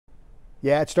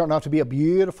Yeah, it's starting off to be a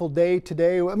beautiful day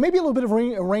today. Maybe a little bit of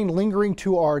rain lingering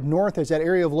to our north as that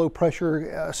area of low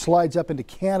pressure slides up into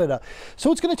Canada.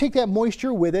 So it's going to take that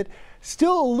moisture with it.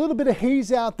 Still a little bit of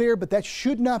haze out there, but that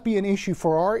should not be an issue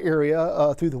for our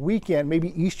area through the weekend.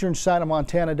 Maybe eastern side of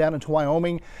Montana down into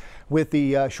Wyoming. With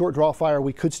the short draw fire,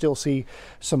 we could still see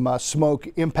some smoke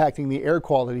impacting the air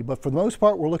quality. But for the most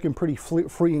part, we're looking pretty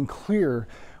free and clear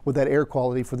with that air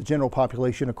quality for the general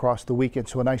population across the weekend.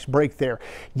 So a nice break there.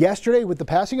 Yesterday, with the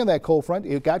passing of that cold front,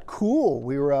 it got cool.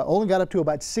 We were only got up to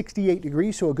about 68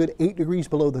 degrees, so a good 8 degrees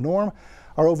below the norm.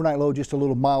 Our overnight low just a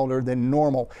little milder than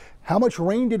normal. How much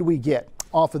rain did we get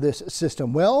off of this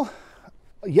system? Well,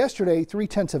 yesterday,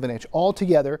 3/10 of an inch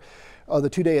altogether. The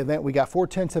two-day event, we got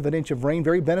 4/10 of an inch of rain,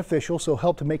 very beneficial, so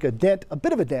helped to make a dent, a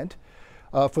bit of a dent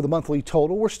for the monthly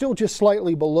total. We're still just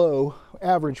slightly below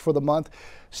average for the month,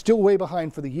 still way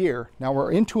behind for the year. Now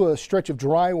we're into a stretch of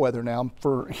dry weather now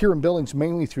for here in Billings,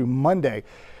 mainly through Monday.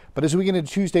 But as we get into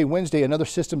Tuesday, Wednesday, another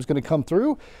system is going to come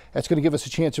through. That's going to give us a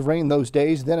chance of rain those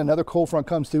days. Then another cold front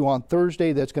comes through on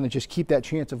Thursday. That's going to just keep that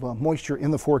chance of moisture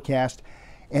in the forecast.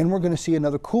 And we're going to see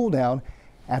another cool down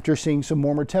after seeing some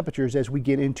warmer temperatures as we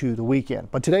get into the weekend.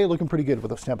 But today looking pretty good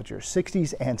with those temperatures,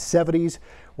 60s and 70s.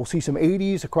 We'll see some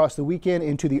 80s across the weekend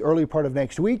into the early part of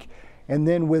next week. And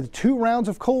then with 2 rounds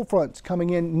of cold fronts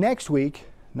coming in next week,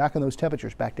 knocking those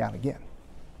temperatures back down again.